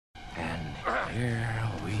Here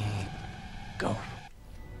we go.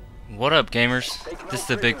 What up, gamers? This is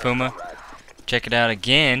the Big Puma. Check it out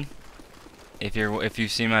again. If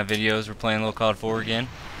you've seen my videos, we're playing a little COD 4 again,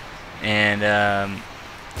 and I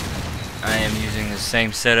am using the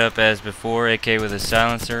same setup as before, AK with a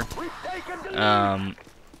silencer. And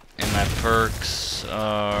my perks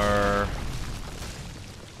are,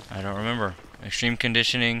 I don't remember. Extreme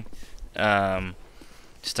conditioning,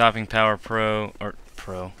 stopping power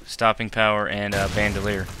stopping power, and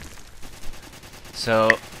bandolier. So,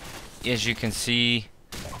 as you can see,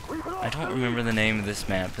 I don't remember the name of this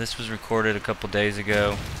map. This was recorded a couple days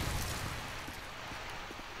ago.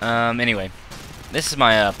 Anyway, this is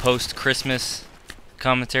my post-Christmas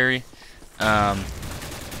commentary.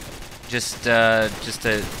 Just to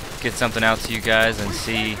get something out to you guys and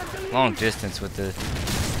see long distance with the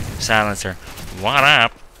silencer. What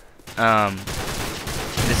up?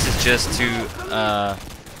 This is just to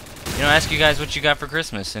ask you guys what you got for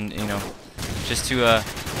Christmas, and just to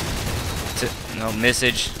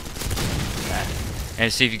message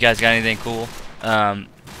and see if you guys got anything cool. I've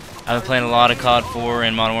been playing a lot of COD 4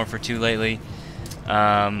 and Modern Warfare 2 lately.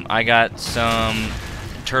 I got some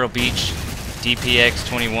Turtle Beach DPX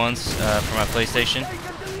 21s for my PlayStation,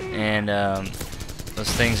 and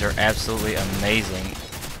those things are absolutely amazing.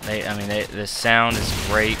 The sound is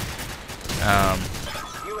great,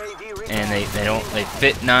 and they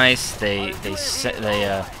fit nice. The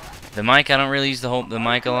mic, I don't really use the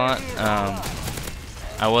mic a lot.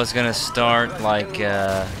 I was gonna start like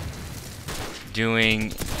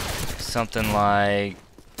doing something like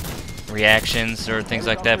reactions or things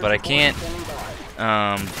like that, but I can't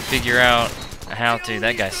figure out how to.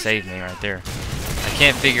 That guy saved me right there. I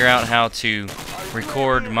can't figure out how to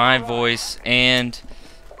record my voice and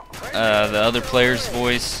the other player's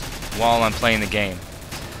voice while I'm playing the game.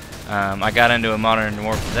 I got into a Modern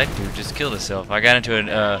Warfare. That dude just killed himself. I got into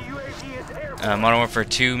a Modern Warfare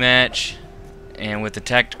 2 match, and with the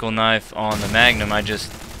tactical knife on the Magnum, I just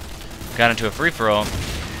got into a free-for-all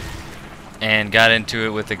and got into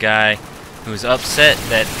it with a guy who was upset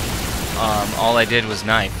that all I did was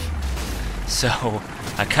knife. So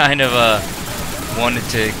I kind of wanted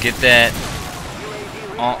to get that,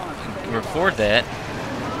 record that,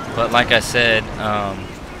 but like I said,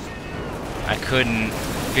 I couldn't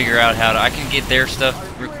figure out how to. I can get their stuff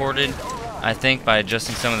recorded, I think, by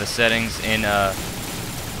adjusting some of the settings in the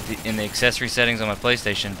accessory settings on my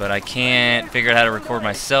PlayStation, but I can't figure out how to record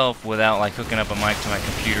myself without like hooking up a mic to my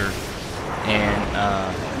computer and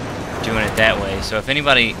doing it that way. So if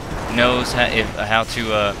anybody knows how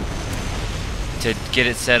to get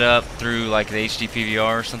it set up through like the HD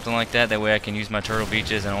PVR or something like that, that way I can use my Turtle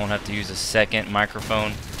Beaches and I won't have to use a second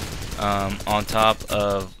microphone on top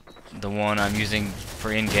of the one I'm using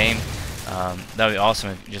for in-game, that would be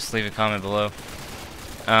awesome. Just leave a comment below.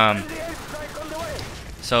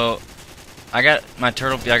 So I got some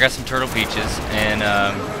Turtle Beaches, and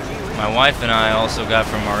my wife and I also got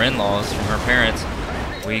from our in-laws, from her parents,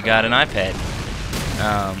 we got an iPad.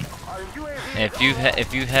 If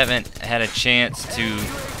you haven't had a chance to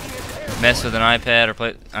mess with an iPad or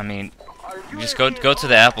play, just go to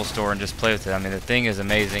the Apple Store and just play with it. The thing is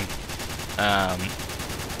amazing.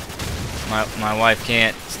 My wife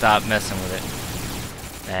can't stop messing with it.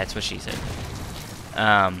 That's what she said.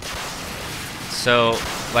 So,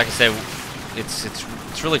 like I said,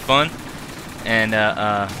 it's really fun, and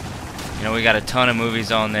we got a ton of movies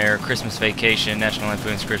on there. Christmas Vacation, National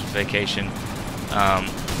Lampoon's Christmas Vacation,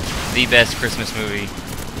 the best Christmas movie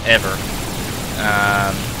ever.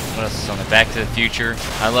 What else is on there? Back to the Future.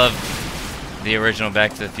 I love the original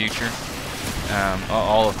Back to the Future.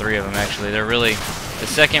 All three of them, actually. They're really. The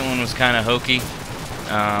second one was kind of hokey.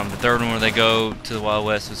 The third one, where they go to the Wild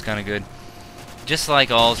West, was kind of good. Just like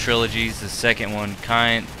all trilogies, the second one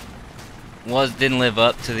didn't live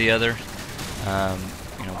up to the other.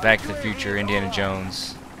 Back to the Future, Indiana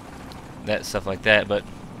Jones, that stuff like that. But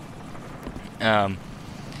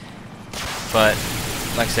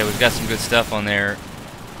like I said, we've got some good stuff on there.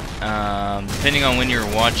 Depending on when you're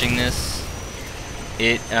watching this,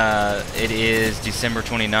 it is December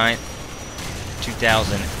 29th,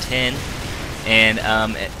 2010, and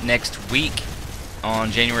next week on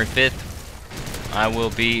January 5th, I will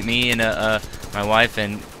be, me and my wife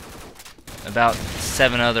and about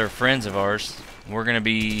 7 other friends of ours, we're gonna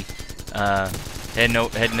be heading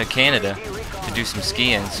to Canada to do some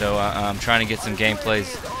skiing. So I'm trying to get some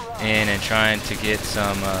gameplays in and trying to get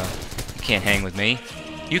some. You can't hang with me.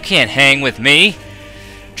 You can't hang with me.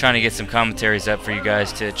 Trying to get some commentaries up for you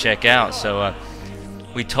guys to check out. So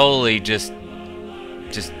we totally just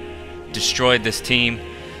destroyed this team.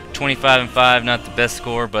 25-5, not the best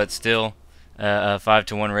score, but still a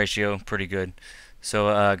 5-to-1 ratio, pretty good.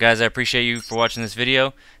 So guys, I appreciate you for watching this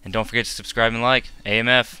video, and don't forget to subscribe and like.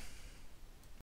 AMF.